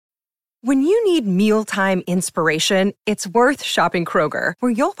When you need mealtime inspiration, it's worth shopping Kroger,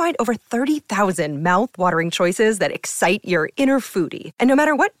 where you'll find over 30,000 mouth-watering choices that excite your inner foodie. And no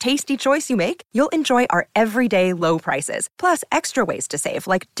matter what tasty choice you make, you'll enjoy our everyday low prices, plus extra ways to save,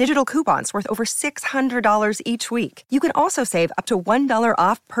 like digital coupons worth over $600 each week. You can also save up to $1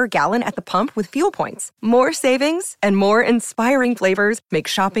 off per gallon at the pump with fuel points. More savings and more inspiring flavors make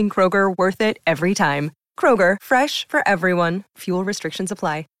shopping Kroger worth it every time. Kroger, fresh for everyone. Fuel restrictions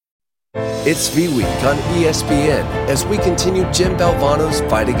apply. It's V-Week on ESPN as we continue Jim Valvano's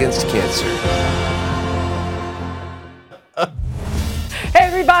fight against cancer. Hey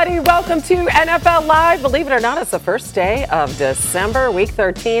everybody, welcome to NFL Live. Believe it or not, it's the first day of December. Week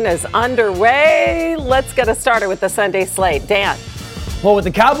 13 is underway. Let's get us started with the Sunday slate. Dan. Well, with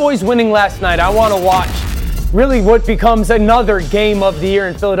the Cowboys winning last night, I want to watch really what becomes another game of the year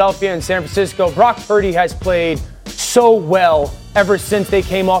in Philadelphia and San Francisco. Brock Purdy has played so well ever since they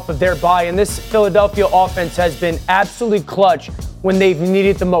came off of their bye, and this Philadelphia offense has been absolutely clutch when they've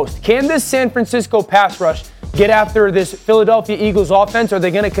needed the most. Can this San Francisco pass rush get after this Philadelphia Eagles offense, or are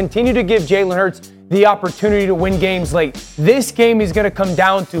they going to continue to give Jalen Hurts the opportunity to win games late? This game is going to come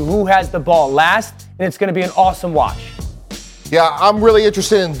down to who has the ball last, and it's going to be an awesome watch. Yeah, I'm really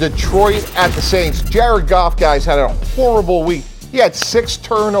interested in Detroit at the Saints. Jared Goff, guys, had a horrible week. He had 6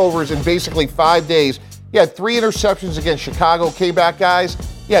 turnovers in basically 5 days. He had 3 interceptions against Chicago, came back, guys.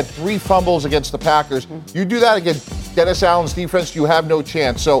 He had 3 fumbles against the Packers. You do that against Dennis Allen's defense, you have no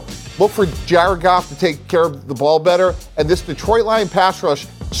chance. So look for Jared Goff to take care of the ball better. And this Detroit Lion pass rush,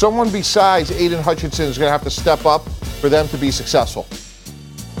 someone besides Aiden Hutchinson is going to have to step up for them to be successful.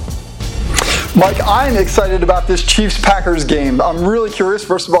 Mike, I'm excited about this Chiefs-Packers game. I'm really curious.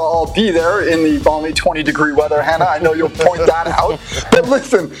 First of all, I'll be there in the balmy 20-degree weather, Hannah. I know you'll point that out. But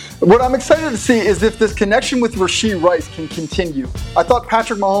listen, what I'm excited to see is if this connection with Rashee Rice can continue. I thought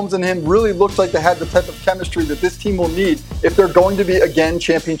Patrick Mahomes and him really looked like they had the type of chemistry that this team will need if they're going to be, again,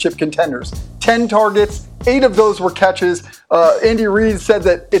 championship contenders. 10 targets, 8 of those were catches. Andy Reid said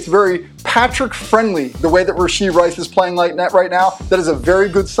that it's very Patrick-friendly, the way that Rashee Rice is playing right now. That is a very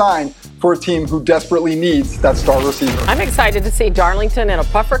good sign for a team who desperately needs that star receiver. I'm excited to see Darlington in a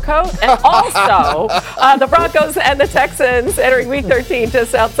puffer coat. And also, the Broncos and the Texans entering Week 13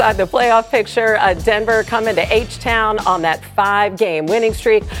 just outside the playoff picture. Denver coming to H-Town on that 5-game winning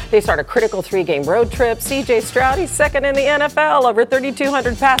streak. They start a critical 3-game road trip. C.J. Stroud, he's second in the NFL, over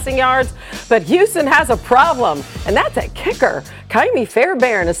 3,200 passing yards. But Houston has a problem, and that's a kicker. Kaimi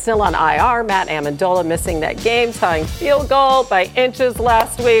Fairbairn is still on IR. Matt Amendola missing that game, tying field goal by inches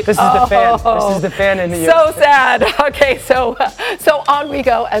last week. This is the fan. This is the fan in the So sad. Okay, so on we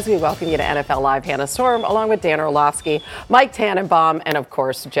go as we welcome you to NFL Live. Hannah Storm, along with Dan Orlovsky, Mike Tannenbaum, and of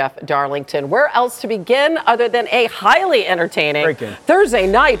course Jeff Darlington. Where else to begin other than a highly entertaining Thursday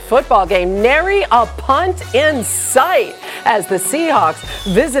night football game? Nary a punt in sight as the Seahawks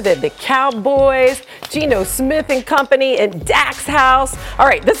visited the Cowboys. Geno Smith and company in Dak's house. All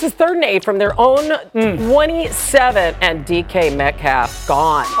right, this is 3rd and 8 from their own 27, and DK Metcalf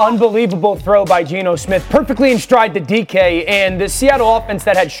gone. Unbelievable throw by Geno Smith, perfectly in stride to DK, and the Seattle offense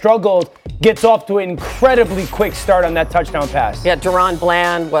that had struggled gets off to an incredibly quick start on that touchdown pass. Yeah, Deron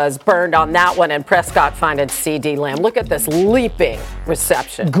Bland was burned on that one, and Prescott finding CeeDee Lamb. Look at this leaping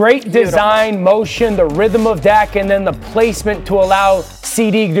reception. Great design, motion, the rhythm of Dak, and then the placement to allow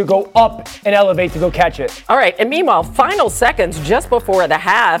CD to go up and elevate to go catch it. All right, and meanwhile, final seconds just before the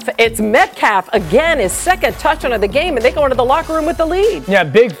half, it's Metcalf again, his 2nd touchdown of the game, and they go into the locker room with the lead. Yeah,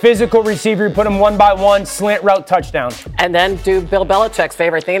 big physical receiver, put him 1 by 1, slant route touchdown. And then do Bill Belichick's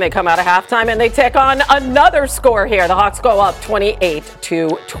favorite thing, they come out of halftime and they take on another score here. The Hawks go up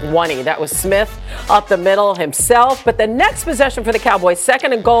 28-20. That was Smith up the middle himself, but the next possession for the Cowboys,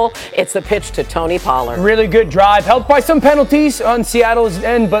 2nd and goal, it's the pitch to Tony Pollard. Really good drive, helped by some penalties on Seattle's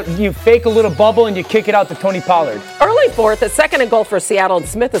end, but you fake a little bubble and you kick it out to Tony Pollard. Early 4th, the 2nd and goal for Seattle, and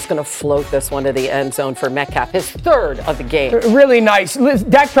Smith is going to float this one to the end zone for Metcalf, his 3rd of the game. Really nice.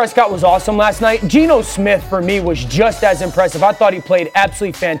 Dak Prescott was awesome last night. Geno Smith, for me, was just as impressive. I thought he played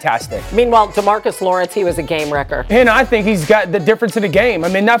absolutely fantastic. Meanwhile, DeMarcus Lawrence, he was a game wrecker. And I think he's got the difference in the game. I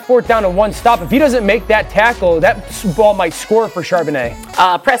mean, that 4th down and 1 stop, if he doesn't make that tackle, that ball might score for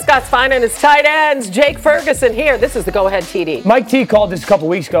Charbonnet. Prescott's finding his tight ends. Jake Ferguson here. This is the go-ahead TD. Mike T called this a couple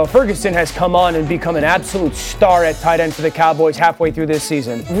weeks ago. Ferguson has come on and become an absolute star at tight end for the Cowboys halfway through this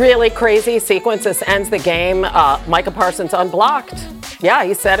season. Really crazy sequence. This ends the game. Micah Parsons unblocked. Yeah,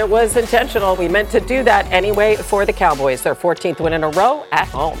 he said it was intentional. We meant to do that anyway for the Cowboys. Their 14th win in a row at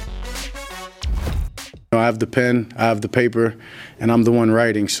home. I have the pen, I have the paper, and I'm the one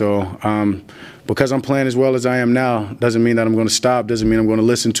writing. So because I'm playing as well as I am now, doesn't mean that I'm going to stop, doesn't mean I'm going to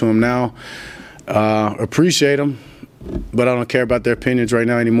listen to them now. Appreciate them, but I don't care about their opinions right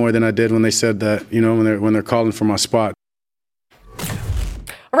now any more than I did when they said that, when they're calling for my spot.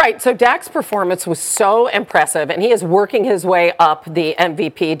 All right, so Dak's performance was so impressive, and he is working his way up the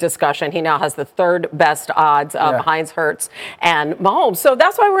MVP discussion. He now has the third best odds behind Hurts and Mahomes. So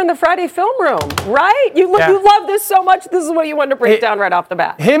that's why we're in the Friday film room, right? You love this so much. This is what you wanted to break down right off the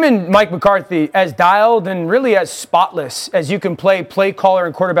bat. Him and Mike McCarthy, as dialed and really as spotless as you can play caller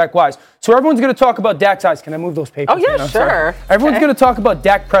and quarterback-wise. So everyone's going to talk about Dak's eyes. Can I move those papers? Oh, yeah, sure. Everyone's going to talk about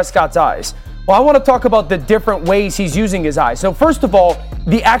Dak Prescott's eyes. Well, I want to talk about the different ways he's using his eyes. So first of all,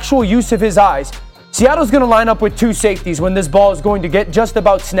 the actual use of his eyes. Seattle's going to line up with two safeties when this ball is going to get just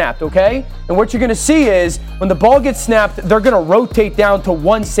about snapped, okay? And what you're going to see is when the ball gets snapped, they're going to rotate down to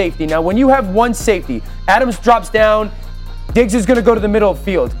one safety. Now, when you have one safety, Adams drops down, Diggs is going to go to the middle of the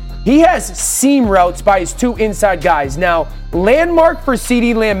field. He has seam routes by his two inside guys. Now, landmark for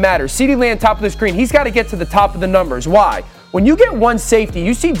CeeDee Lamb matters. CeeDee Lamb, top of the screen, he's got to get to the top of the numbers. Why? When you get one safety,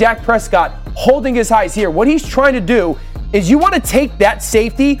 you see Dak Prescott holding his eyes here. What he's trying to do is you want to take that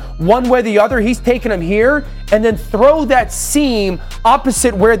safety one way or the other. He's taking him here and then throw that seam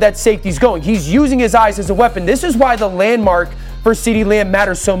opposite where that safety's going. He's using his eyes as a weapon. This is why the landmark for CeeDee Lamb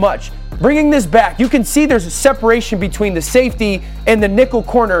matters so much. Bringing this back, you can see there's a separation between the safety and the nickel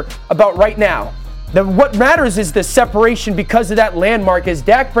corner about right now. What matters is the separation because of that landmark as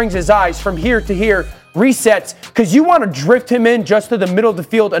Dak brings his eyes from here to here, resets, because you want to drift him in just to the middle of the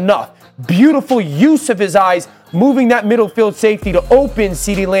field enough. Beautiful use of his eyes, moving that middle field safety to open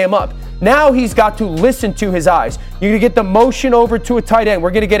CeeDee Lamb up. Now he's got to listen to his eyes. You're going to get the motion over to a tight end.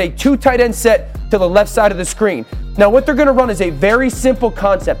 We're going to get a 2 tight end set to the left side of the screen. Now what they're going to run is a very simple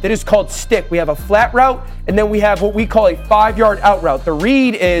concept. It is called stick. We have a flat route, and then we have what we call a 5-yard out route. The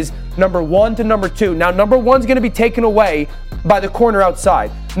read is number 1 to number 2. Now number 1's going to be taken away by the corner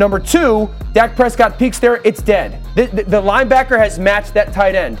outside. Number 2, Dak Prescott peeks there, it's dead. The linebacker has matched that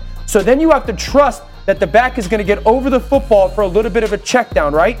tight end. So then you have to trust that the back is going to get over the football for a little bit of a check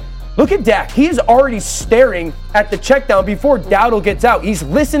down, right? Look at Dak. He is already staring at the check down before Dowdle gets out. He's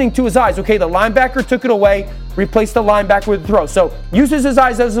listening to his eyes. Okay, the linebacker took it away, replaced the linebacker with the throw. So uses his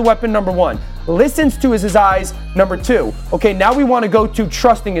eyes as a weapon, number 1. Listens to his eyes, number 2. Okay, now we want to go to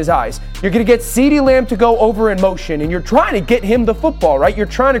trusting his eyes. You're going to get CeeDee Lamb to go over in motion, and you're trying to get him the football, right? You're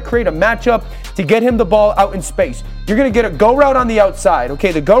trying to create a matchup to get him the ball out in space. You're going to get a go route on the outside.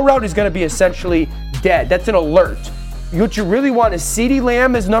 Okay, the go route is going to be essentially dead. That's an alert. What you really want is CeeDee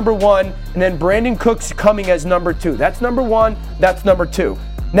Lamb as number 1, and then Brandon Cooks coming as number 2. That's number 1, that's number 2.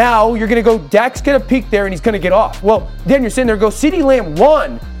 Now you're going to go, Dak's going to peek there and he's going to get off. Well, then you're sitting there, go CeeDee Lamb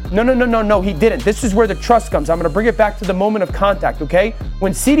 1. No, he didn't. This is where the trust comes. I'm going to bring it back to the moment of contact, okay?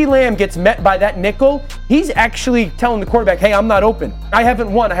 When CeeDee Lamb gets met by that nickel, he's actually telling the quarterback, hey, I'm not open. I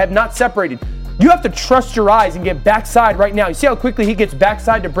haven't won. I have not separated. You have to trust your eyes and get backside right now. You see how quickly he gets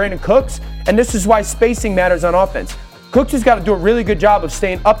backside to Brandon Cooks? And this is why spacing matters on offense. Cooks has got to do a really good job of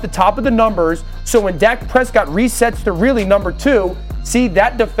staying up the top of the numbers, so when Dak Prescott resets to really number 2, see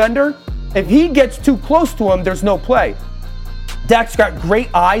that defender? If he gets too close to him, there's no play. Dak's got great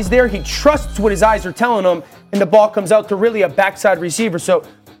eyes there. He trusts what his eyes are telling him, and the ball comes out to really a backside receiver. So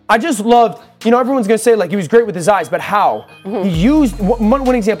I just loved, everyone's going to say, he was great with his eyes, but how? Mm-hmm. He used,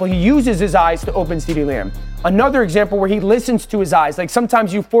 one example, he uses his eyes to open CeeDee Lamb. Another example where he listens to his eyes.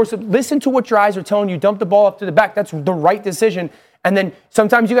 Sometimes you force it, listen to what your eyes are telling you, dump the ball up to the back. That's the right decision. And then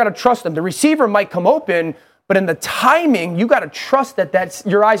sometimes you got to trust them. The receiver might come open, but in the timing, you got to trust that that's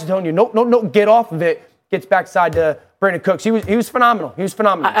your eyes are telling you, no, get off of it. Gets backside to Brandon Cooks. He was phenomenal.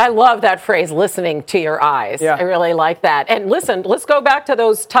 I love that phrase, listening to your eyes. Yeah. I really like that. And listen, let's go back to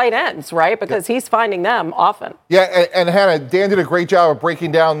those tight ends, right? Because he's finding them often. Yeah, and Hannah, Dan did a great job of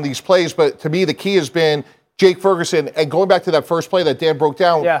breaking down these plays, but to me the key has been Jake Ferguson, and going back to that first play that Dan broke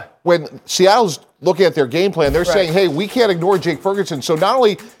down, when Seattle's looking at their game plan, they're saying, hey, we can't ignore Jake Ferguson. So not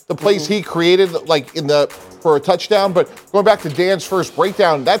only the plays he created for a touchdown, but going back to Dan's first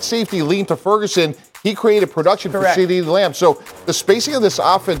breakdown, that safety leaned to Ferguson. He created production for CeeDee Lamb. So the spacing of this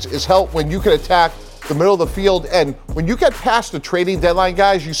offense is helped when you can attack the middle of the field. And when you get past the trading deadline,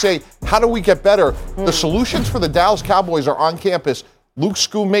 guys, you say, how do we get better? The solutions for the Dallas Cowboys are on campus. Luke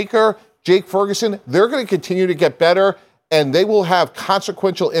Schoonmaker, Jake Ferguson, they're going to continue to get better. and they will have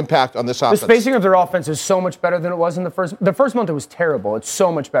consequential impact on this offense. The spacing of their offense is so much better than it was in the first month. It was terrible. It's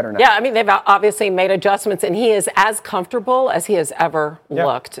so much better now. Yeah, I mean, they've obviously made adjustments, and he is as comfortable as he has ever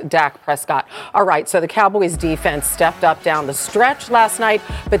looked, Dak Prescott. All right, so the Cowboys defense stepped up down the stretch last night,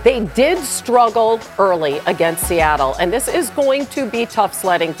 but they did struggle early against Seattle, and this is going to be tough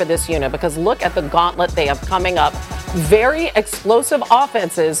sledding for this unit because look at the gauntlet they have coming up. Very explosive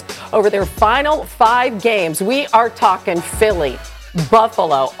offenses over their final 5 games. We are talking Philly,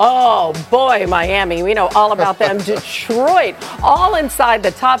 Buffalo, oh boy, Miami, we know all about them. Detroit, all inside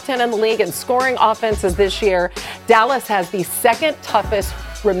the top 10 in the league in scoring offenses this year. Dallas has the second toughest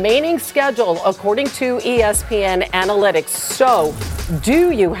remaining schedule according to ESPN Analytics. So, do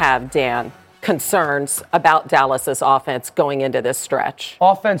you have, Dan, concerns about Dallas's offense going into this stretch?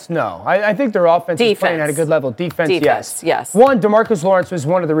 Offense, no. I think their offense is playing at a good level. Defense, yes. One, DeMarcus Lawrence was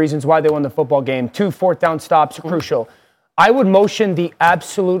one of the reasons why they won the football game. 2 fourth down stops, crucial. I would motion the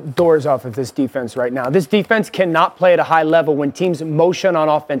absolute doors off of this defense right now. This defense cannot play at a high level when teams motion on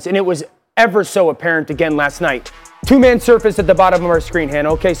offense, and it was ever so apparent again last night. 2-man surface at the bottom of our screen,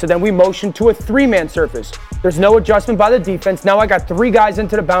 Hannah. Okay, so then we motion to a 3-man surface. There's no adjustment by the defense. Now I got 3 guys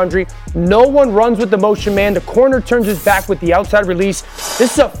into the boundary. No one runs with the motion man. The corner turns his back with the outside release.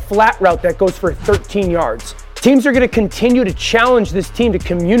 This is a flat route that goes for 13 yards. Teams are going to continue to challenge this team to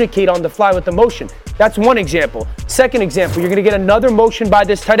communicate on the fly with the motion. That's one example. Second example, you're going to get another motion by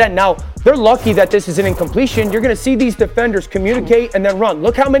this tight end. Now, they're lucky that this is an incompletion. You're going to see these defenders communicate and then run.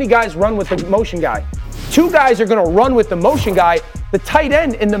 Look how many guys run with the motion guy. 2 guys are going to run with the motion guy. The tight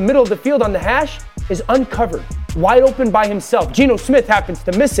end in the middle of the field on the hash is uncovered, wide open by himself. Geno Smith happens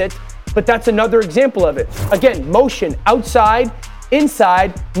to miss it, but that's another example of it. Again, motion outside,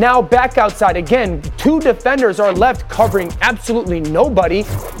 inside, now back outside. Again, 2 defenders are left covering absolutely nobody.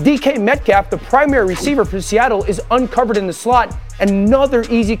 DK Metcalf, the primary receiver for Seattle, is uncovered in the slot. Another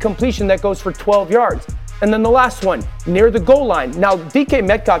easy completion that goes for 12 yards. And then the last one, near the goal line. Now, DK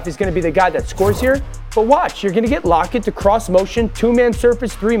Metcalf is going to be the guy that scores here, but watch, you're going to get Lockett to cross motion, 2-man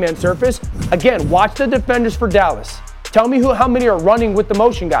surface, 3-man surface. Again, watch the defenders for Dallas. Tell me how many are running with the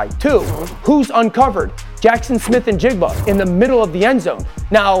motion guy. 2, who's uncovered? Jackson Smith and Jigba in the middle of the end zone.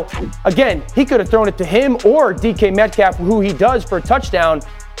 Now, again, he could have thrown it to him or DK Metcalf, who he does for a touchdown.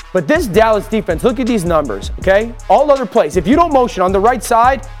 But this Dallas defense, look at these numbers, okay? All other plays, if you don't motion on the right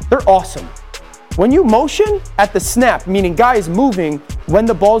side, they're awesome. When you motion at the snap, meaning guy is moving when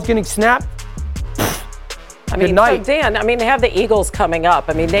the ball's getting snapped, I mean, so Dan, they have the Eagles coming up.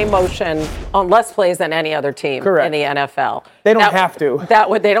 I mean, they motion on less plays than any other team in the NFL. They don't have to.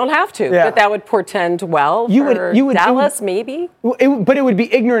 They don't have to. Yeah. But that would portend well for Dallas, maybe. But it would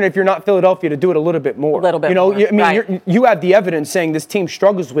be ignorant if you're not Philadelphia to do it a little bit more. A little bit more. You have the evidence saying this team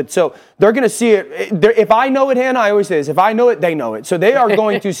struggles with. So they're going to see it. If I know it, Hannah, I always say this. If I know it, they know it. So they are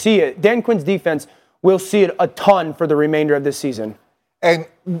going to see it. Dan Quinn's defense will see it a ton for the remainder of this season. And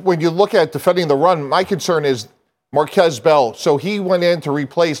when you look at defending the run, my concern is Marquez Bell. So he went in to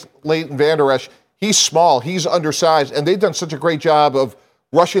replace Leighton Vander Esch. He's small, he's undersized, and they've done such a great job of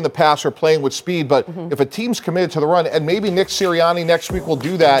rushing the passer, playing with speed. But if a team's committed to the run, and maybe Nick Sirianni next week will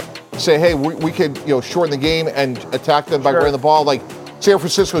do that, say, hey, we could shorten the game and attack them by running the ball like San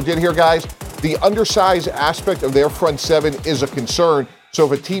Francisco did here, guys. The undersized aspect of their front 7 is a concern.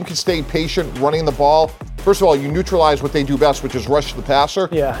 So if a team can stay patient running the ball, first of all, you neutralize what they do best, which is rush the passer.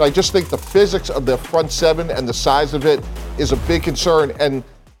 Yeah. But I just think the physics of the front 7 and the size of it is a big concern. And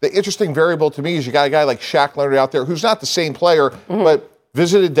the interesting variable to me is you got a guy like Shaq Leonard out there who's not the same player, but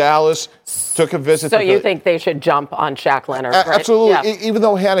visited Dallas, took a visit. So you think they should jump on Shaq Leonard, right? Absolutely. Yeah. Even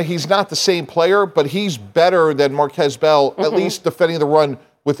though, Hannah, he's not the same player, but he's better than Marquez Bell, at least defending the run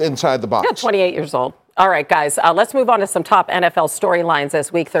with inside the box. Yeah, 28 years old. All right, guys, let's move on to some top NFL storylines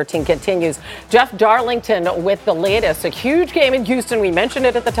as Week 13 continues. Jeff Darlington with the latest. A huge game in Houston. We mentioned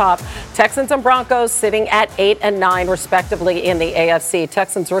it at the top. Texans and Broncos sitting at 8 and 9, respectively, in the AFC.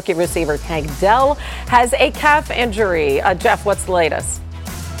 Texans rookie receiver Tank Dell has a calf injury. Jeff, what's the latest?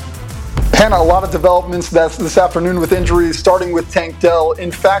 Hannah, a lot of developments this afternoon with injuries, starting with Tank Dell.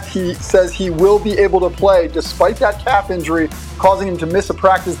 In fact, he says he will be able to play despite that calf injury causing him to miss a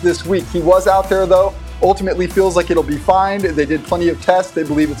practice this week. He was out there, though. Ultimately feels like it'll be fine. They did plenty of tests. They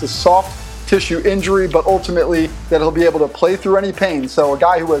believe it's a soft tissue injury, but ultimately that he'll be able to play through any pain. So a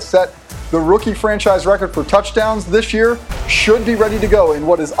guy who has set the rookie franchise record for touchdowns this year should be ready to go in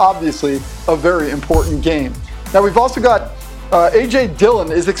what is obviously a very important game. Now we've also got A.J.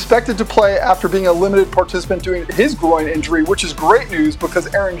 Dillon is expected to play after being a limited participant due to his groin injury, which is great news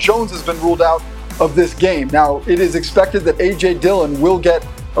because Aaron Jones has been ruled out of this game. Now, it is expected that A.J. Dillon will get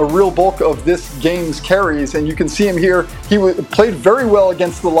a real bulk of this game's carries, and you can see him here. He played very well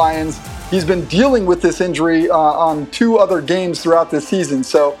against the Lions. He's been dealing with this injury on 2 other games throughout this season,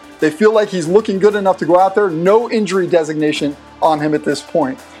 so they feel like he's looking good enough to go out there. No injury designation on him at this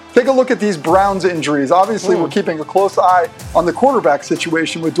point. Take a look at these Browns injuries. Obviously, we're keeping a close eye on the quarterback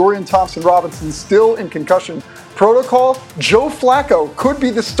situation with Dorian Thompson-Robinson still in concussion protocol. Joe Flacco could be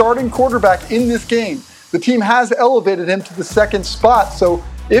the starting quarterback in this game. The team has elevated him to the 2nd spot, so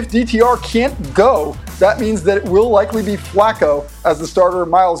if DTR can't go, that means that it will likely be Flacco as the starter.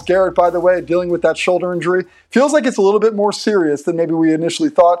 Myles Garrett, by the way, dealing with that shoulder injury. Feels like it's a little bit more serious than maybe we initially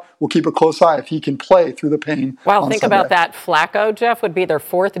thought. We'll keep a close eye if he can play through the pain. Wow, think about that. Flacco, Jeff, would be their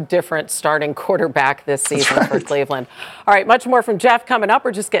 4th different starting quarterback this season for Cleveland. All right, much more from Jeff coming up.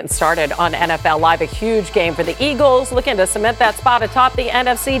 We're just getting started on NFL Live. A huge game for the Eagles, looking to cement that spot atop the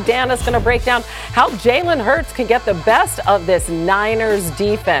NFC. Dan is going to break down how Jalen Hurts can get the best of this Niners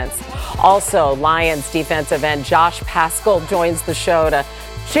defense. Also, Lions defensive end Josh Paschal joins the show to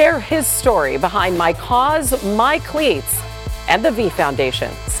share his story behind My Cause, My Cleats, and the V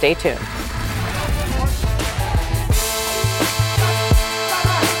Foundation. Stay tuned.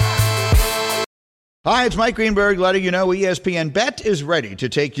 Hi, it's Mike Greenberg letting you know ESPN Bet is ready to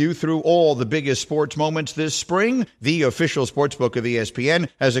take you through all the biggest sports moments this spring. The official sportsbook of ESPN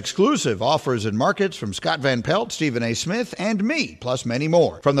has exclusive offers and markets from Scott Van Pelt, Stephen A. Smith, and me, plus many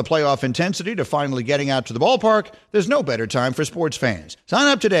more. From the playoff intensity to finally getting out to the ballpark, there's no better time for sports fans. Sign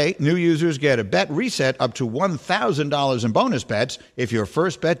up today. New users get a bet reset up to $1,000 in bonus bets if your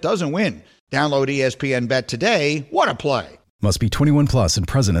first bet doesn't win. Download ESPN Bet today. What a play. Must be 21 plus and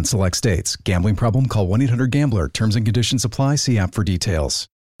present in select states. Gambling problem? Call 1-800-GAMBLER. Terms and conditions apply. See app for details.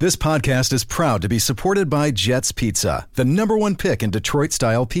 This podcast is proud to be supported by Jets Pizza, the #1 pick in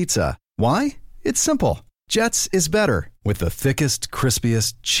Detroit-style pizza. Why? It's simple. Jets is better. With the thickest,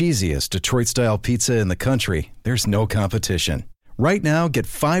 crispiest, cheesiest Detroit-style pizza in the country, there's no competition. Right now, get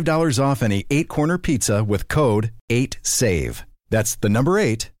 $5 off any 8-corner pizza with code 8SAVE. That's the number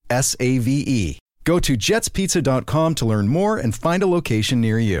 8, S-A-V-E. Go to jetspizza.com to learn more and find a location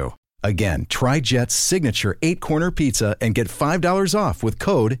near you. Again, try Jet's signature 8-corner pizza and get $5 off with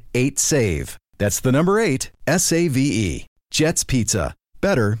code 8SAVE. That's the number 8, S-A-V-E. Jet's Pizza.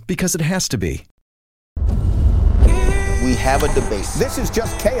 Better because it has to be. We have a debate. This is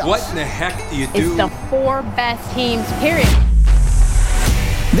just chaos. What in the heck do you do? It's the 4 best teams, period.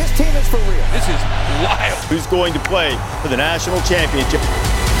 This team is for real. This is wild. Who's going to play for the national championship?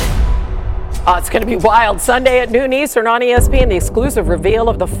 It's going to be wild. Sunday at noon Eastern on ESPN, the exclusive reveal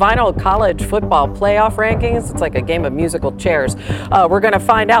of the final college football playoff rankings. It's like a game of musical chairs. We're going to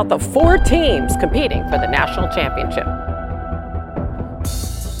find out the 4 teams competing for the national championship.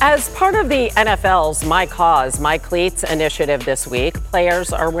 As part of the NFL's My Cause, My Cleats initiative this week,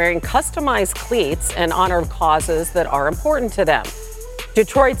 players are wearing customized cleats in honor of causes that are important to them.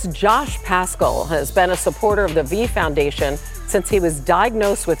 Detroit's Josh Paschal has been a supporter of the V Foundation since he was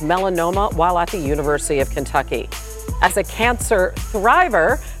diagnosed with melanoma while at the University of Kentucky. As a cancer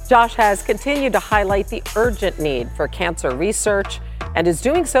thriver, Josh has continued to highlight the urgent need for cancer research and is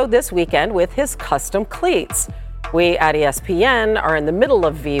doing so this weekend with his custom cleats. We at ESPN are in the middle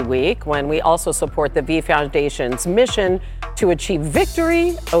of V Week when we also support the V Foundation's mission to achieve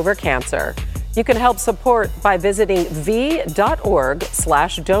victory over cancer. You can help support by visiting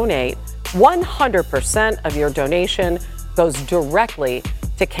v.org/donate. 100% of your donation goes directly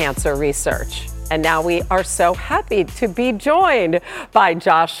to cancer research. And now we are so happy to be joined by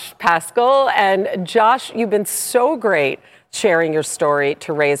Josh Paschal. And Josh, you've been so great sharing your story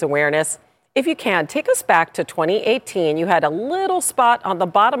to raise awareness. If you can, take us back to 2018. You had a little spot on the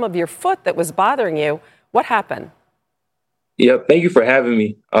bottom of your foot that was bothering you. What happened? Yep, thank you for having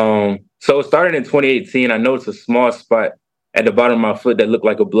me. So it started in 2018. I noticed a small spot at the bottom of my foot that looked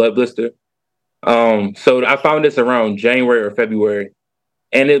like a blood blister. So I found this around January or February,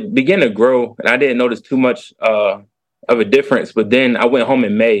 and it began to grow, and I didn't notice too much of a difference. But then I went home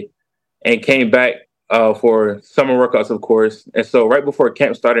in May and came back for summer workouts, of course. And so right before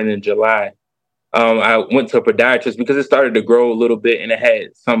camp started in July, I went to a podiatrist because it started to grow a little bit and it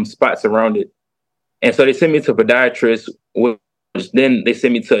had some spots around it. And so they sent me to a podiatrist, which then they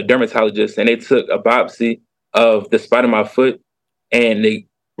sent me to a dermatologist, and they took a biopsy of the spot in my foot, and the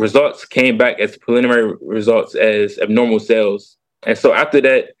results came back as preliminary results as abnormal cells. And so after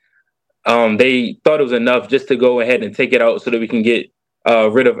that, they thought it was enough just to go ahead and take it out so that we can get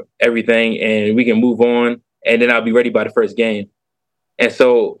rid of everything and we can move on, and then I'll be ready by the first game. And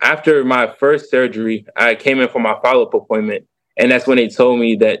so after my first surgery, I came in for my follow-up appointment, and that's when they told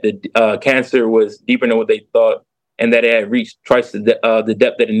me that the cancer was deeper than what they thought, and that it had reached twice the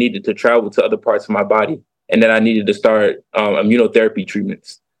depth that it needed to travel to other parts of my body, and that I needed to start immunotherapy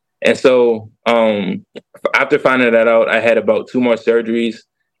treatments. And so after finding that out, I had about 2 more surgeries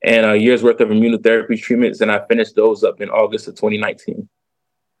and a year's worth of immunotherapy treatments, and I finished those up in August of 2019.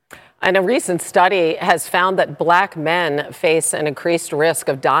 And a recent study has found that Black men face an increased risk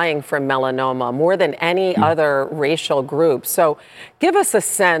of dying from melanoma more than any other racial group. So give us a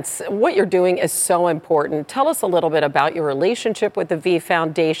sense. What you're doing is so important. Tell us a little bit about your relationship with the V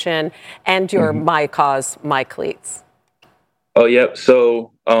Foundation and your My Cause, My Cleats. Oh, yep.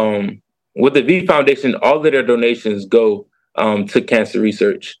 So with the V Foundation, all of their donations go to cancer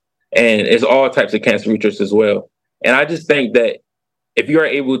research, and it's all types of cancer research as well. And I just think that if you are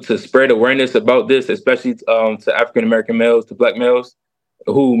able to spread awareness about this, especially to African-American males, to Black males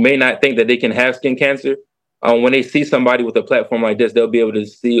who may not think that they can have skin cancer, when they see somebody with a platform like this, they'll be able to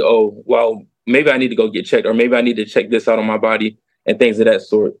see, oh, well, maybe I need to go get checked, or maybe I need to check this out on my body and things of that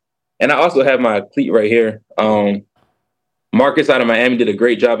sort. And I also have my cleat right here. Marcus out of Miami did a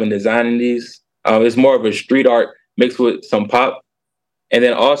great job in designing these. It's more of a street art mixed with some pop. And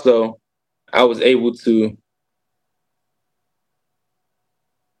then also I was able to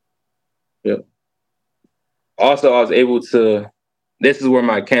Also, I was able to, this is where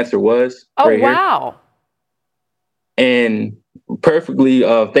my cancer was. Oh, right wow. Here. And perfectly,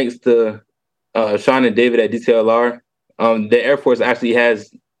 thanks to Sean and David at DTLR, the Air Force actually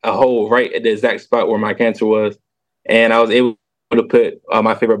has a hole right at the exact spot where my cancer was. And I was able to put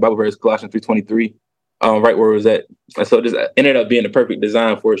my favorite Bible verse, Colossians 3:23, right where it was at. And so this ended up being the perfect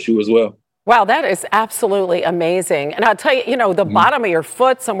design for a shoe as well. Wow, that is absolutely amazing. And I'll tell you, the bottom of your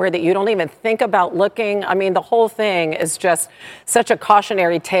foot, somewhere that you don't even think about looking. I mean, the whole thing is just such a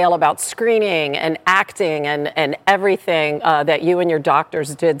cautionary tale about screening and acting and everything that you and your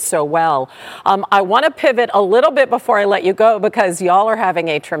doctors did so well. I want to pivot a little bit before I let you go, because y'all are having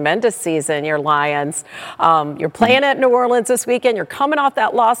a tremendous season, your Lions. You're playing at New Orleans this weekend. You're coming off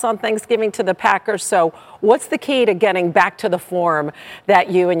that loss on Thanksgiving to the Packers. So what's the key to getting back to the form that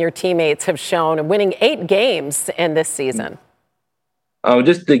you and your teammates have shown and winning 8 games in this season?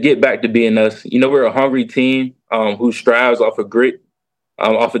 Just to get back to being us. We're a hungry team who strives off of grit,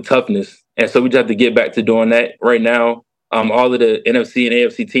 off of toughness. And so we just have to get back to doing that right now. All of the NFC and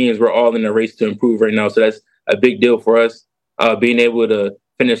AFC teams, we're all in a race to improve right now. So that's a big deal for us, being able to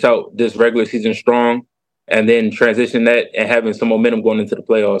finish out this regular season strong and then transition that and having some momentum going into the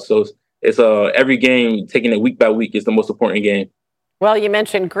playoffs. So it's every game, taking it week by week is the most important game. Well, you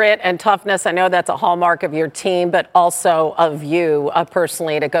mentioned grit and toughness. I know that's a hallmark of your team, but also of you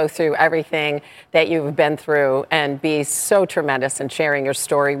personally, to go through everything that you've been through and be so tremendous in sharing your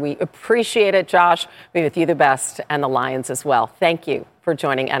story. We appreciate it, Josh. We wish you the best, and the Lions as well. Thank you for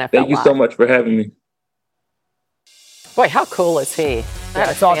joining NFL Thank you Live. so much for having me. Boy, how cool is he?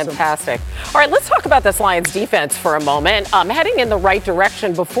 That's awesome. Fantastic. All right, let's talk about this Lions defense for a moment. Heading in the right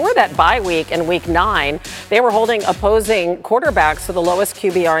direction before that bye week in week 9, they were holding opposing quarterbacks to the lowest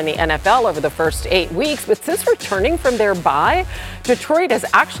QBR in the NFL over the first 8 weeks. But since returning from their bye, Detroit has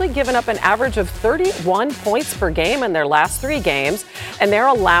actually given up an average of 31 points per game in their last 3 games, and they're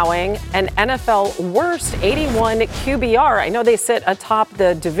allowing an NFL worst 81 QBR. I know they sit atop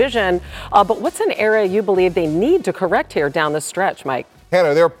the division, but what's an area you believe they need to correct here down the stretch, Mike?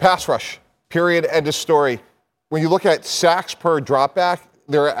 Hannah, they're pass rush, period, end of story. When you look at sacks per dropback,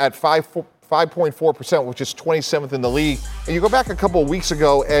 they're at 5.4%, which is 27th in the league. And you go back a couple of weeks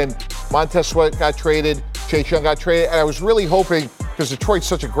ago, and Montez Sweat got traded, Chase Young got traded, and I was really hoping, because Detroit's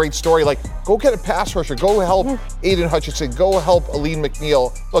such a great story, like, go get a pass rusher, go help Aiden Hutchinson, go help Aline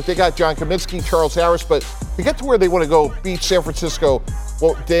McNeil. Look, they got John Kaminsky, Charles Harris, but to get to where they want to go, beat San Francisco,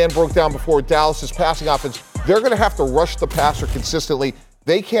 well, Dan broke down before, Dallas's passing offense, they're going to have to rush the passer consistently.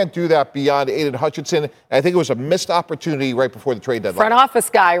 They can't do that beyond Aiden Hutchinson. And I think it was a missed opportunity right before the trade deadline. Front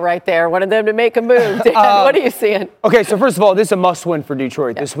office guy right there, wanted them to make a move. Dan, what are you seeing? Okay, so first of all, this is a must-win for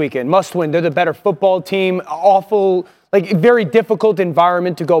Detroit this weekend. Must-win. They're the better football team. Awful, very difficult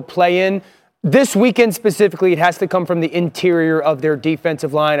environment to go play in. This weekend specifically, it has to come from the interior of their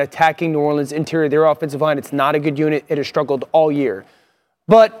defensive line, attacking New Orleans' interior. Their offensive line, it's not a good unit. It has struggled all year.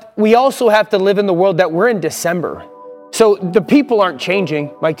 But we also have to live in the world that we're in December. So the people aren't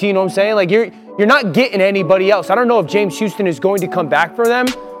changing, Mike T, you know what I'm saying? You're not getting anybody else. I don't know if James Houston is going to come back for them.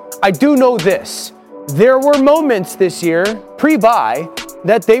 I do know this. There were moments this year, pre-bye,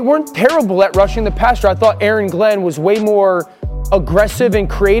 that they weren't terrible at rushing the passer. I thought Aaron Glenn was way more aggressive and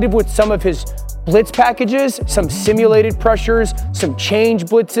creative with some of his blitz packages, some simulated pressures, some change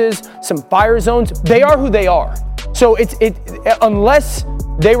blitzes, some fire zones. They are who they are. So unless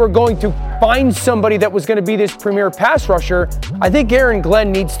they were going to find somebody that was going to be this premier pass rusher, I think Aaron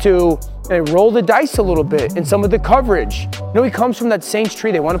Glenn needs to roll the dice a little bit in some of the coverage. You know, he comes from that Saints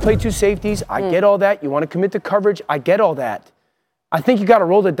tree. They want to play two safeties. I get all that. You want to commit to coverage. I get all that. I think you got to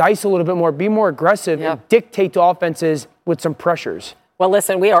roll the dice a little bit more, be more aggressive, and dictate to offenses with some pressures. Well,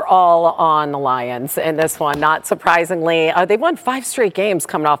 listen, we are all on the Lions in this one, not surprisingly. They won 5 straight games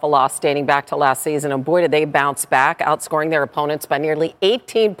coming off a loss dating back to last season, and boy, did they bounce back, outscoring their opponents by nearly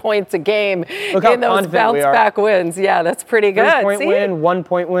 18 points a game in those bounce-back wins. Yeah, that's pretty good. 3-point win,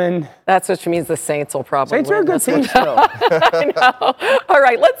 1-point win. That's what means the Saints will probably Saints win. are a good team still. I know. All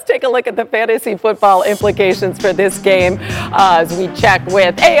right, let's take a look at the fantasy football implications for this game as we check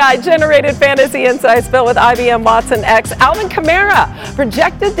with AI-generated fantasy insights built with IBM Watson X. Alvin Kamara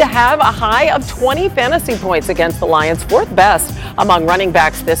projected to have a high of 20 fantasy points against the Lions, 4th best among running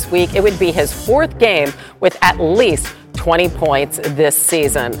backs this week. It would be his 4th game with at least 20 points this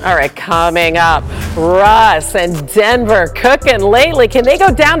season. All right, coming up, Russ and Denver cooking lately. Can they go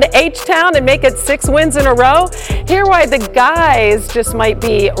down to H-Town and make it 6 wins in a row? Hear why the guys just might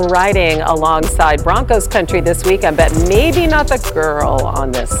be riding alongside Broncos country this week. I bet maybe not the girl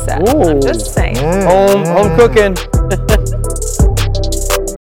on this set. Ooh. I'm just saying. Home cooking.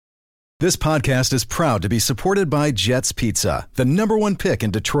 This podcast is proud to be supported by Jets Pizza, the #1 pick in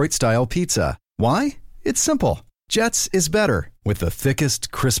Detroit-style pizza. Why? It's simple. Jets is better. With the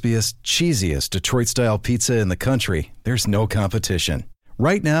thickest, crispiest, cheesiest Detroit-style pizza in the country, there's no competition.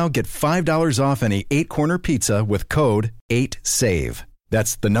 Right now, get $5 off any 8-corner pizza with code 8SAVE.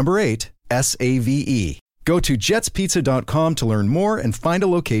 That's the number 8, S-A-V-E. Go to jetspizza.com to learn more and find a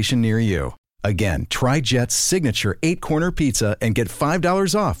location near you. Again, try Jet's signature 8-corner pizza and get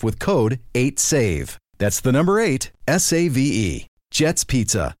 $5 off with code 8SAVE. That's the number 8, S-A-V-E. Jet's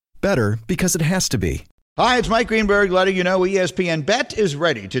Pizza. Better because it has to be. Hi, it's Mike Greenberg letting you know ESPN Bet is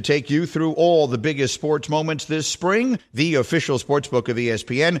ready to take you through all the biggest sports moments this spring. The official sportsbook of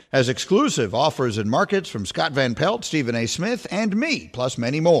ESPN has exclusive offers and markets from Scott Van Pelt, Stephen A. Smith, and me, plus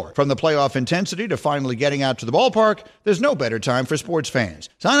many more. From the playoff intensity to finally getting out to the ballpark, there's no better time for sports fans.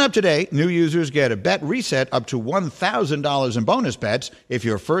 Sign up today. New users get a bet reset up to $1,000 in bonus bets if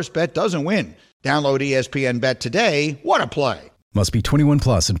your first bet doesn't win. Download ESPN Bet today. What a play. Must be 21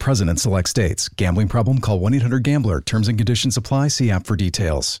 plus and present in select states. Gambling problem? Call 1-800-GAMBLER. Terms and conditions apply. See app for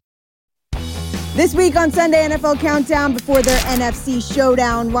details. This week on Sunday NFL Countdown, before their NFC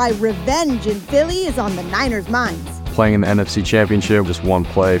showdown, why revenge in Philly is on the Niners' minds. Playing in the NFC Championship, just one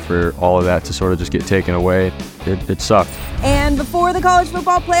play for all of that to sort of just get taken away, it sucked. And before the college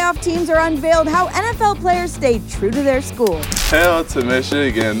football playoff teams are unveiled, how NFL players stay true to their school. Hail to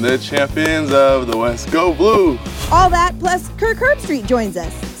Michigan, the champions of the West. Go Blue! All that, plus Kirk Herbstreit joins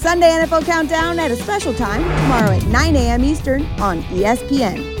us. Sunday NFL Countdown at a special time, tomorrow at 9 a.m. Eastern on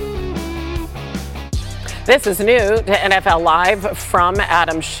ESPN. This is new to NFL Live from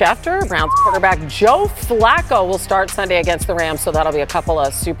Adam Schefter. Browns quarterback Joe Flacco will start Sunday against the Rams, so that'll be a couple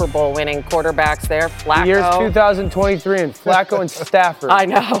of Super Bowl winning quarterbacks there. Flacco. The year's 2023 and Flacco and Stafford. I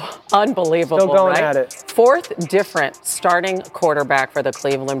know. Unbelievable, Still going right? at it. 4th different starting quarterback for the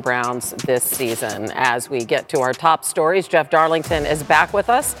Cleveland Browns this season. As we get to our top stories, Jeff Darlington is back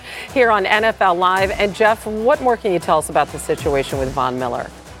with us here on NFL Live. And Jeff, what more can you tell us about the situation with Von Miller?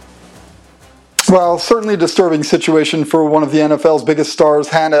 Well, certainly a disturbing situation for one of the NFL's biggest stars,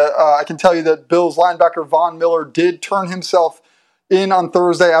 Hannah. I can tell you that Bills linebacker Von Miller did turn himself in on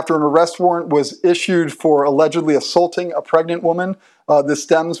Thursday after an arrest warrant was issued for allegedly assaulting a pregnant woman. This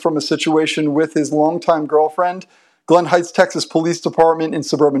stems from a situation with his longtime girlfriend. Glen Heights, Texas Police Department in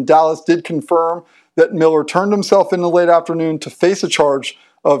suburban Dallas did confirm that Miller turned himself in the late afternoon to face a charge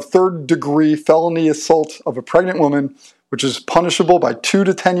of third-degree felony assault of a pregnant woman, which is punishable by 2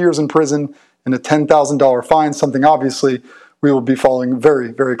 to 10 years in prison and a $10,000 fine, something obviously we will be following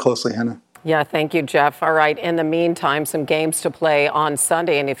very, very closely, Hannah. Yeah, thank you, Jeff. All right, in the meantime, some games to play on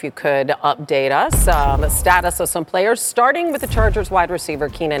Sunday, and if you could update us, the status of some players, starting with the Chargers wide receiver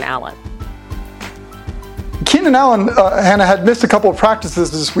Keenan Allen. Keenan Allen, Hannah, had missed a couple of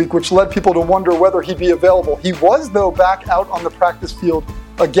practices this week, which led people to wonder whether he'd be available. He was, though, back out on the practice field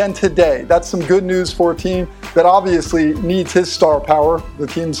again today. That's some good news for a team that obviously needs his star power. The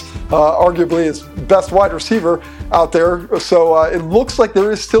team's arguably his best wide receiver out there. So it looks like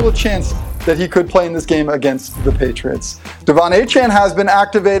there is still a chance that he could play in this game against the Patriots. Devon Achane has been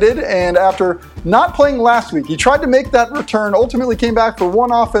activated, and after not playing last week, he tried to make that return, ultimately came back for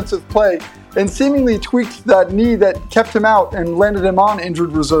one offensive play, and seemingly tweaked that knee that kept him out and landed him on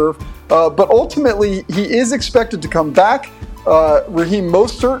injured reserve. But ultimately, he is expected to come back Raheem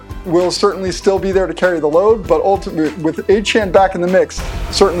Mostert will certainly still be there to carry the load, but ultimately, with Achane back in the mix,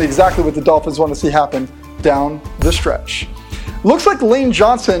 certainly exactly what the Dolphins want to see happen down the stretch. Looks like Lane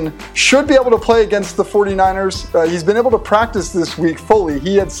Johnson should be able to play against the 49ers. He's been able to practice this week fully.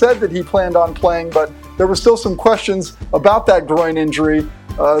 He had said that he planned on playing, but there were still some questions about that groin injury,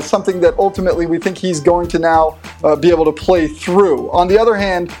 something that ultimately we think he's going to now be able to play through. On the other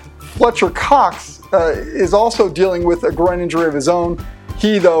hand, Fletcher Cox is also dealing with a groin injury of his own.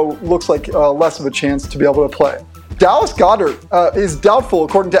 He, though, looks like less of a chance to be able to play. Dallas Goedert is doubtful,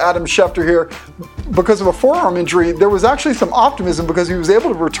 according to Adam Schefter here, because of a forearm injury. There was actually some optimism because he was able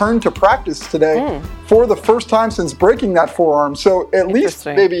to return to practice today for the first time since breaking that forearm. So at least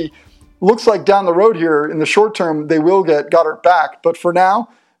maybe looks like down the road here in the short term, they will get Goedert back. But for now,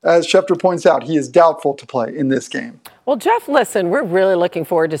 as Schefter points out, he is doubtful to play in this game. Well, Jeff, listen, we're really looking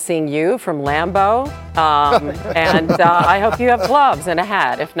forward to seeing you from Lambeau. And I hope you have gloves and a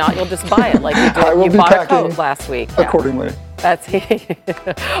hat. If not, you'll just buy it like you did. You bought a coat last week. Accordingly. That's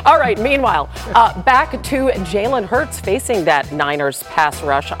all right. Meanwhile, back to Jalen Hurts facing that Niners pass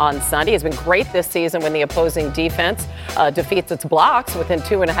rush on Sunday. He's been great this season when the opposing defense defeats its blocks within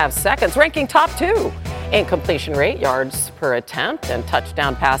 2.5 seconds, ranking top 2 in completion rate, yards per attempt, and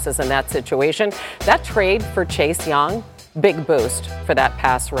touchdown passes in that situation. That trade for Chase Young, big boost for that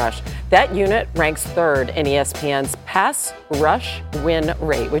pass rush. That unit ranks 3rd in ESPN's pass rush win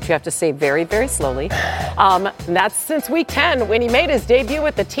rate, which you have to say very, very slowly. And that's since week 10 when he made his debut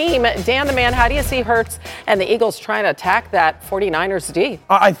with the team. Dan the Man, how do you see Hurts and the Eagles trying to attack that 49ers D?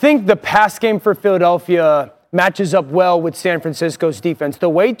 I think the pass game for Philadelphia matches up well with San Francisco's defense. The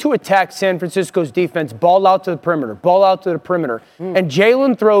way to attack San Francisco's defense, ball out to the perimeter, ball out to the perimeter. And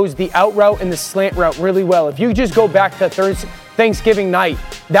Jalen throws the out route and the slant route really well. If you just go back to Thanksgiving night,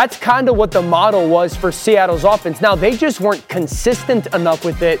 that's kind of what the model was for Seattle's offense. Now, they just weren't consistent enough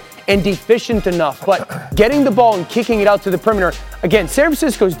with it and deficient enough, but getting the ball and kicking it out to the perimeter. Again, San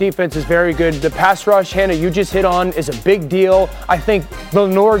Francisco's defense is very good. The pass rush, Hannah, you just hit on, is a big deal. I think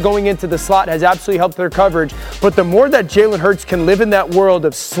Lenore going into the slot has absolutely helped their coverage, but the more that Jalen Hurts can live in that world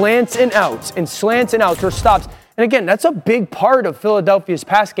of slants and outs or stops, and again, that's a big part of Philadelphia's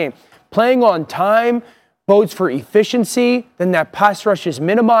pass game. Playing on time bodes for efficiency, then that pass rush is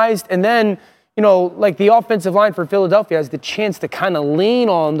minimized, and then like the offensive line for Philadelphia has the chance to kind of lean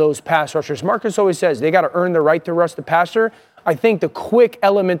on those pass rushers. Marcus always says they got to earn the right to rush the passer. I think the quick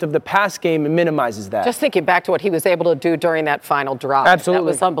element of the pass game minimizes that. Just thinking back to what he was able to do during that final drive. Absolutely.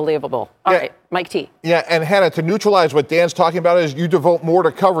 That was unbelievable. All right, Mike T. Yeah, and Hannah, to neutralize what Dan's talking about is you devote more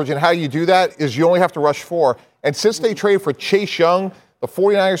to coverage, and how you do that is you only have to rush 4. And since they traded for Chase Young, the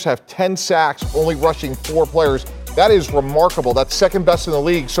 49ers have 10 sacks, only rushing 4 players. That is remarkable. That's second best in the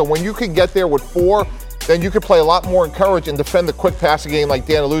league. So when you can get there with 4, then you can play a lot more in coverage and defend the quick passing game like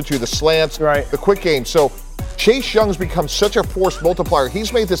Dan alluded to, the slants, the quick game. So Chase Young's become such a force multiplier.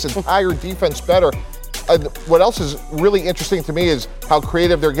 He's made this entire defense better. And what else is really interesting to me is how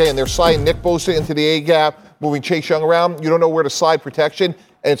creative they're getting. They're sliding Nick Bosa into the A-gap, moving Chase Young around. You don't know where to slide protection,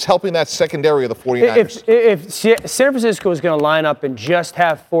 and it's helping that secondary of the 49ers. If San Francisco is going to line up and just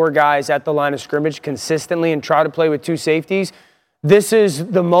have 4 guys at the line of scrimmage consistently and try to play with 2 safeties, this is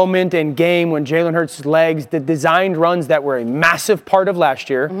the moment and game when Jalen Hurts' legs, the designed runs that were a massive part of last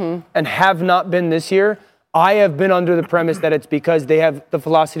year and have not been this year, I have been under the premise that it's because they have the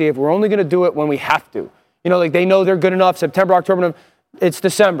philosophy of we're only going to do it when we have to. Like they know they're good enough. September, October, November, it's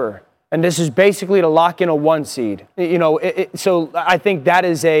December. And this is basically to lock in a 1 seed. So I think that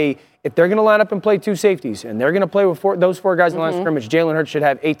is if they're going to line up and play 2 safeties and they're going to play with those 4 guys in the line of scrimmage, Jalen Hurts should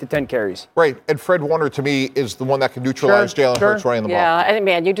have 8 to 10 carries. Right. And Fred Warner, to me, is the one that can neutralize Jalen Hurts running the ball. Yeah, and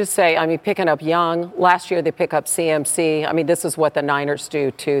man, you just say, picking up Young. Last year they pick up CMC. This is what the Niners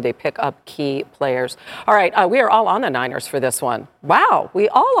do, too. They pick up key players. All right, we are all on the Niners for this one. Wow, we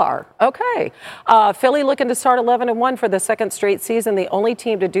all are. Okay. Philly looking to start 11-1 for the 2nd straight season. The only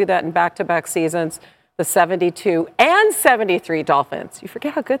team to do that in back-to-back seasons. The 72 and 73 Dolphins. You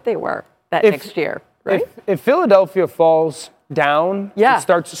forget how good they were next year, right? If Philadelphia falls down and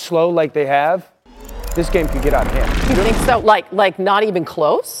starts slow like they have, this game could get out of hand. You think so? Like not even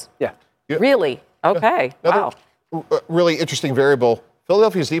close? Yeah. Really? Okay. Wow. Really interesting variable.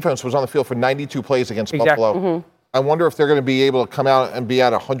 Philadelphia's defense was on the field for 92 plays against Buffalo. I wonder if they're going to be able to come out and be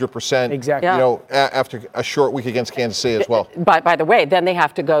at 100%. Exactly. After a short week against Kansas City as well. By the way, then they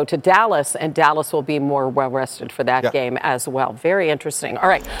have to go to Dallas, and Dallas will be more well rested for that game as well. Very interesting. All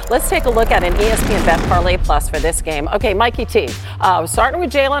right, let's take a look at an ESPN Bet Parlay Plus for this game. Okay, Mikey T, starting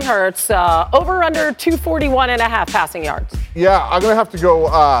with Jalen Hurts, over under 241.5 passing yards. Yeah, I'm going to have to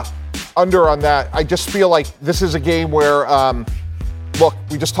go under on that. I just feel like this is a game where, look,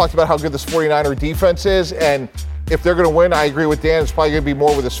 we just talked about how good this 49er defense is, and if they're going to win, I agree with Dan, it's probably going to be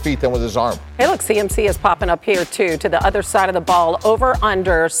more with his feet than with his arm. Hey, look, CMC is popping up here, too, to the other side of the ball. Over,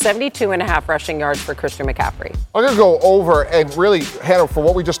 under, 72.5 rushing yards for Christian McCaffrey. I'm going to go over, and really, Hannah, for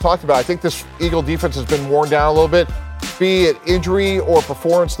what we just talked about, I think this Eagle defense has been worn down a little bit. Be it injury or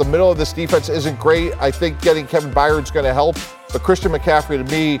performance, the middle of this defense isn't great. I think getting Kevin Byard's going to help. But Christian McCaffrey,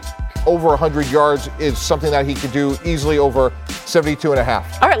 to me, over 100 yards is something that he could do easily over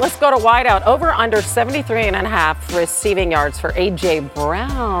 72.5. All right, let's go to wideout. Over under 73.5 receiving yards for A.J.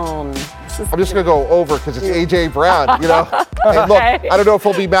 Brown. I'm just going to go over because it's A.J. Brown, you know. And look, I don't know if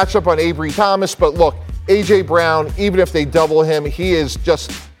he'll be matched up on Avery Thomas, but look, A.J. Brown, even if they double him, he is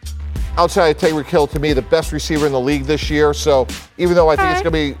just, outside of Tyreek Hill, to me, the best receiver in the league this year. So even though I think it's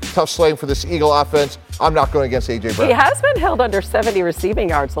going to be tough sledding for this Eagle offense, I'm not going against A.J. Brown. He has been held under 70 receiving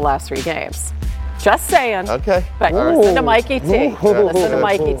yards the last 3 games. Just saying. Okay. But listen to Mikey T. Listen to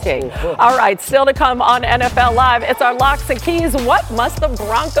Mikey T. All right, still to come on NFL Live. It's our locks and keys. What must the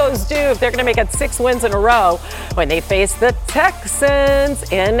Broncos do if they're going to make it 6 wins in a row when they face the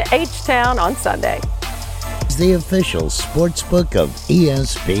Texans in H-Town on Sunday? The official sportsbook of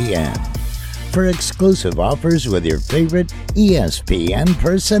ESPN. For exclusive offers with your favorite ESPN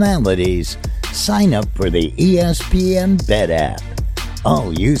personalities, sign up for the ESPN Bet app.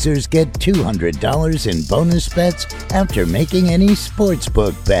 All users get $200 in bonus bets after making any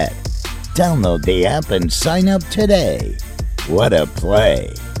sportsbook bet. Download the app and sign up today. What a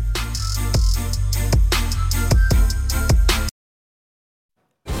play!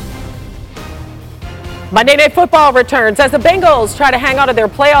 Monday Night Football returns as the Bengals try to hang on to their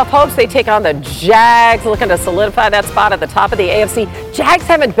playoff hopes. They take on the Jags, looking to solidify that spot at the top of the AFC. Jags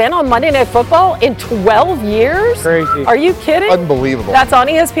haven't been on Monday Night Football in 12 years? Crazy. Are you kidding? Unbelievable. That's on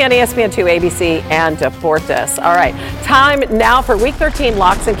ESPN, ESPN2, ABC, and Deportes. All right, time now for Week 13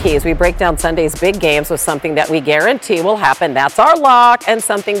 Locks and Keys. We break down Sunday's big games with something that we guarantee will happen. That's our lock, and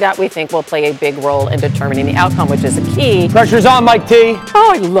something that we think will play a big role in determining the outcome, which is a key. Pressure's on, Mike T.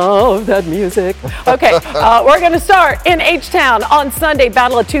 Oh, I love that music. Okay. We're going to start in H-Town on Sunday.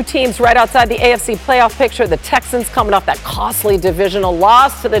 Battle of 2 teams right outside the AFC playoff picture. The Texans coming off that costly divisional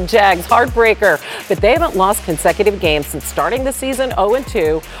loss to the Jags. Heartbreaker. But they haven't lost consecutive games since starting the season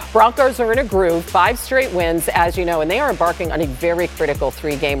 0-2. Broncos are in a groove. 5 straight wins, as you know, and they are embarking on a very critical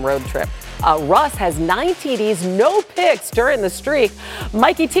 3-game road trip. Russ has 9 TDs, no picks during the streak.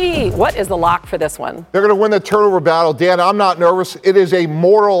 Mikey T, what is the lock for this one? They're going to win the turnover battle. Dan, I'm not nervous. It is a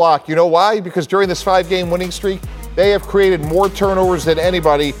moral lock. You know why? Because during this 5-game winning streak, they have created more turnovers than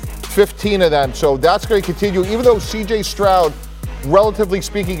anybody, 15 of them. So that's going to continue, even though C.J. Stroud, relatively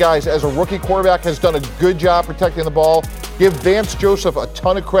speaking, guys, as a rookie quarterback, has done a good job protecting the ball. Give Vance Joseph a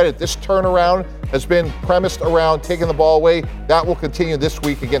ton of credit. This turnaround has been premised around taking the ball away. That will continue this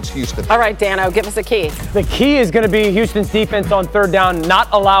week against Houston. All right, Dano, give us a key. The key is going to be Houston's defense on 3rd down, not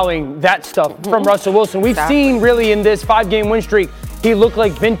allowing that stuff from Russell Wilson. We've seen really in this 5-game win streak, he looked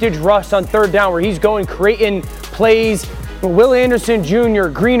like vintage Russ on 3rd down, where he's going creating plays. But Will Anderson Jr.,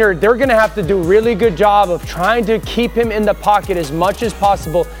 Greener, they're going to have to do a really good job of trying to keep him in the pocket as much as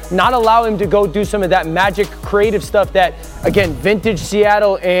possible, not allow him to go do some of that magic creative stuff that, again, vintage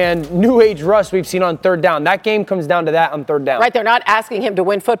Seattle and new age Russ we've seen on 3rd down. That game comes down to that on 3rd down. Right, they're not asking him to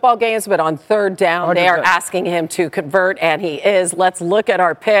win football games, but on 3rd down, 100%. They are asking him to convert, and he is. Let's look at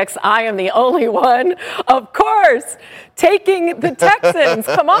our picks. I am the only one, of course, taking the Texans.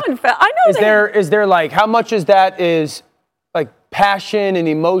 Come on, I know. Is there like, how much is that is like passion and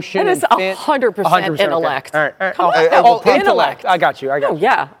emotion? It is 100% intellect. Okay. All right. Come on, intellect. I got you. Oh,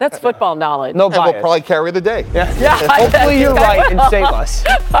 yeah, that's football knowledge. No bias. And we'll probably carry the day. Yeah. Hopefully you're right and save us.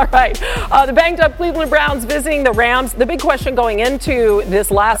 All right. The banged-up Cleveland Browns visiting the Rams. The big question going into this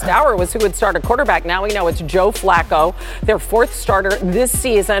last hour was who would start a quarterback. Now we know it's Joe Flacco, their 4th starter this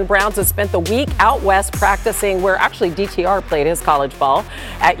season. Browns have spent the week out west practicing where actually DTR played his college ball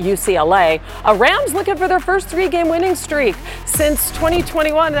at UCLA. Rams looking for their first 3-game winning streak since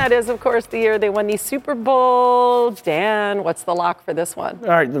 2021. That is, of course, the year they won the Super Bowl. Dan, what's the lock for this one? All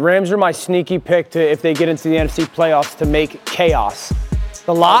right, the Rams are my sneaky pick to, if they get into the NFC playoffs, to make chaos.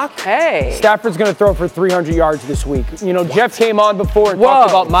 The lock? Hey. Stafford's going to throw for 300 yards this week. You know, Jeff came on before and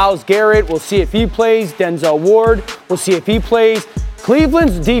talked about Myles Garrett. We'll see if he plays. Denzel Ward, we'll see if he plays.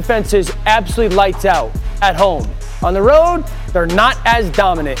 Cleveland's defense is absolutely lights out at home. On the road, they're not as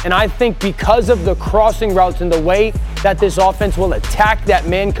dominant. And I think because of the crossing routes and the way that this offense will attack that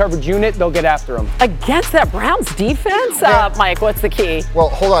man coverage unit, they'll get after them. Against that Browns defense? Mike, what's the key? Well,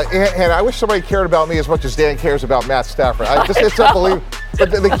 hold on. And I wish somebody cared about me as much as Dan cares about Matt Stafford. It's unbelievable.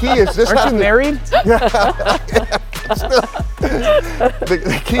 But the key is this. Aren't you married?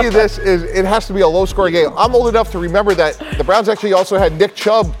 The key to this is it has to be a low-scoring game. I'm old enough to remember that the Browns actually also had Nick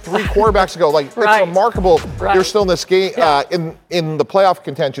Chubb 3 quarterbacks ago. Like, it's remarkable they're still in this game, in the playoff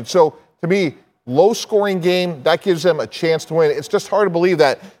contention. So, to me, low-scoring game, that gives them a chance to win. It's just hard to believe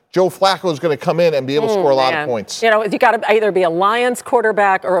that Joe Flacco is going to come in and be able to score a lot of points. You know, you got to either be a Lions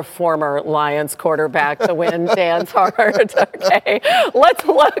quarterback or a former Lions quarterback to win Dan's heart. Okay, let's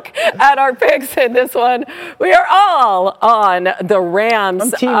look at our picks in this one. We are all on the Rams.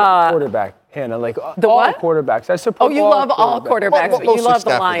 I'm team quarterback. Hannah, like the all what? quarterbers. I support. Oh, you love all quarterbacks, but you love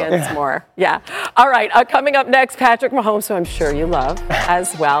the Lions more. Yeah. All right. Coming up next, Patrick Mahomes, who I'm sure you love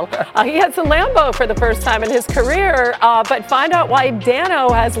as well. He had some Lambo for the first time in his career, but find out why Dano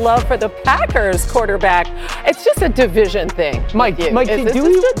has love for the Packers quarterback. It's just a division thing. Mike, do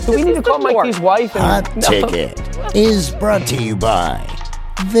we need to call Mikey's wife? Hot Ticket is brought to you by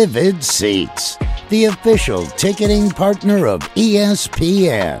Vivid Seats, the official ticketing partner of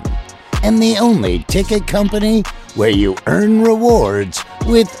ESPN. And the only ticket company where you earn rewards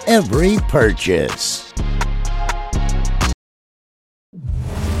with every purchase.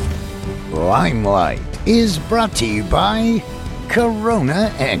 Limelight is brought to you by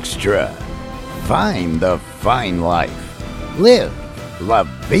Corona Extra. Find the fine life. Live La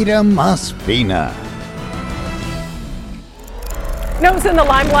Vida Más Fina. Who's in the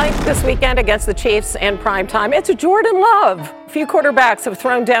limelight this weekend against the Chiefs in prime time? It's Jordan Love. Few quarterbacks have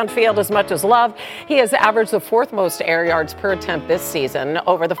thrown downfield as much as Love. He has averaged the 4th most air yards per attempt this season.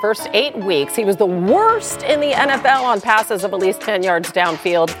 Over the first 8 weeks, he was the worst in the NFL on passes of at least 10 yards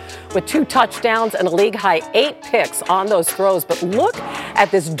downfield, with 2 touchdowns and a league-high 8 picks on those throws. But look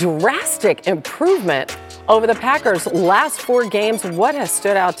at this drastic improvement over the Packers' last 4 games. What has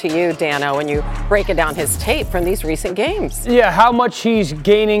stood out to you, Dano, when you breaking down his tape from these recent games? Yeah, how much he's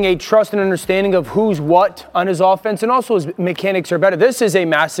gaining a trust and understanding of who's what on his offense, and also his mechanics are better. This is a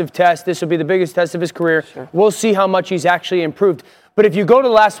massive test. This will be the biggest test of his career. Sure. We'll see how much he's actually improved. But if you go to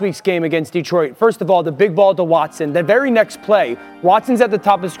last week's game against Detroit, first of all, the big ball to Watson. The very next play, Watson's at the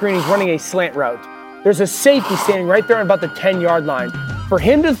top of the screen. He's running a slant route. There's a safety standing right there on about the 10-yard line. For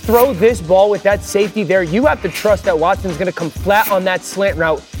him to throw this ball with that safety there, you have to trust that Watson's going to come flat on that slant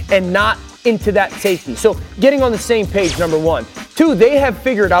route and not into that safety. So getting on the same page, number 1. 2, they have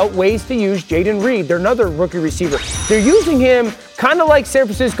figured out ways to use Jaden Reed, their another rookie receiver. They're using him kind of like San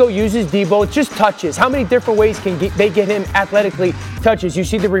Francisco uses Debo. It's just touches. How many different ways can they get him athletically touches? You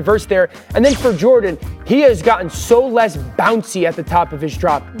see the reverse there. And then for Jordan, he has gotten so less bouncy at the top of his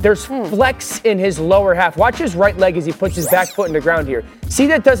drop. There's flex in his lower half. Watch his right leg as he puts his back foot in the ground here. See,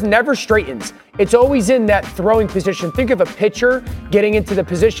 that never straightens. It's always in that throwing position. Think of a pitcher getting into the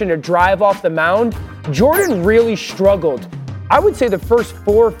position to drive off the mound. Jordan really struggled, I would say, the first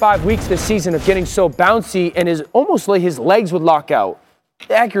 4 or 5 weeks this season of getting so bouncy, and almost like his legs would lock out.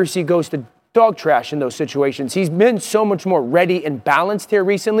 The accuracy goes to dog trash in those situations. He's been so much more ready and balanced here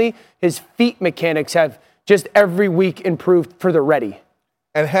recently. His feet mechanics have just every week improved for the ready.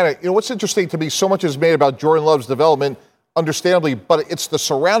 And Hannah, you know what's interesting to me, so much is made about Jordan Love's development, understandably, but it's the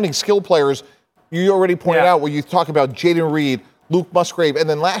surrounding skill players you already pointed out when you talk about Jaden Reed, Luke Musgrave, and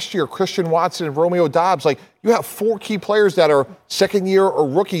then last year, Christian Watson and Romeo Doubs. Like, you have 4 key players that are second year or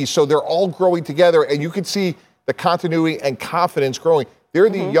rookies, so they're all growing together, and you can see the continuity and confidence growing. They're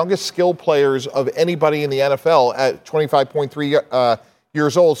the youngest skill players of anybody in the NFL at 25.3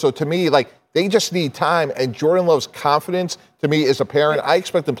 years old. So to me, like, they just need time, and Jordan Love's confidence, to me, is apparent. I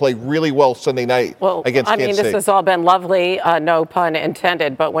expect them to play really well Sunday night against Kansas State. This has all been lovely, no pun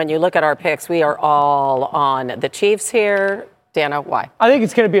intended, but when you look at our picks, we are all on the Chiefs here. Dano, why? I think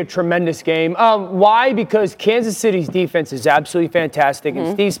it's going to be a tremendous game. Why? Because Kansas City's defense is absolutely fantastic.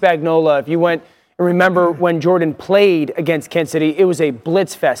 And Steve Spagnuolo, if you went and remember when Jordan played against Kansas City, it was a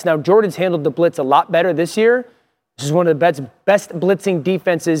blitz fest. Now, Jordan's handled the blitz a lot better this year. This is one of the best blitzing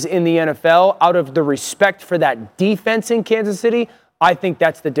defenses in the NFL. Out of the respect for that defense in Kansas City, I think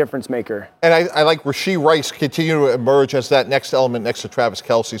that's the difference maker. And I like Rashee Rice continue to emerge as that next element next to Travis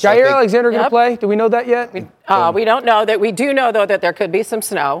Kelce. So Jair Alexander going to play? Do we know that yet? We don't know that. We do know, though, that there could be some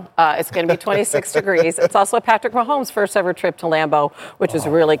snow. It's going to be 26 degrees. It's also Patrick Mahomes' first ever trip to Lambeau, which is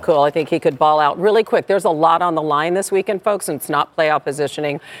really cool. I think he could ball out really quick. There's a lot on the line this weekend, folks, and it's not playoff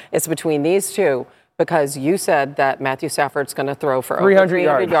positioning. It's between these two. Because you said that Matthew Stafford's going to throw for over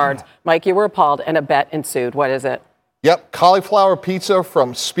 300 yards. Mike, you were appalled, and a bet ensued. What is it? Yep, cauliflower pizza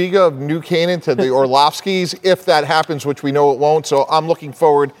from Spiga of New Canaan to the Orlovskis, if that happens, which we know it won't. So I'm looking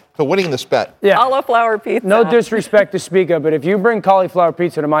forward to for winning this bet. Yeah. Cauliflower pizza. No disrespect to speak of, but if you bring cauliflower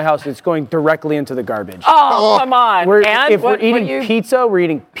pizza to my house, it's going directly into the garbage. Oh, come on. If we're eating pizza, we're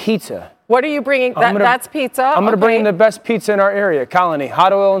eating pizza. What are you bringing? That's pizza? I'm going to bring in the best pizza in our area, Colony,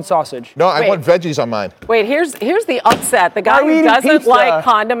 hot oil and sausage. No, I want veggies on mine. Wait, here's the upset. The guy who doesn't like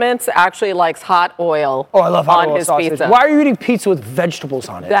condiments actually likes hot oil. Oh, I love hot oil his sausage. pizza. Why are you eating pizza with vegetables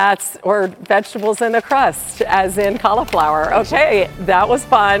on it? Or vegetables in the crust, as in cauliflower. Okay, that was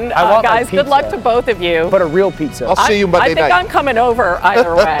fun. Guys, good luck to both of you. But a real pizza. I'll see you Monday night. I think I'm coming over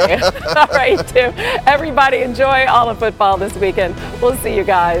either way. All right, too. Everybody enjoy all of football this weekend. We'll see you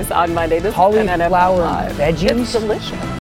guys on Monday. This is cauliflower veggies? It's delicious.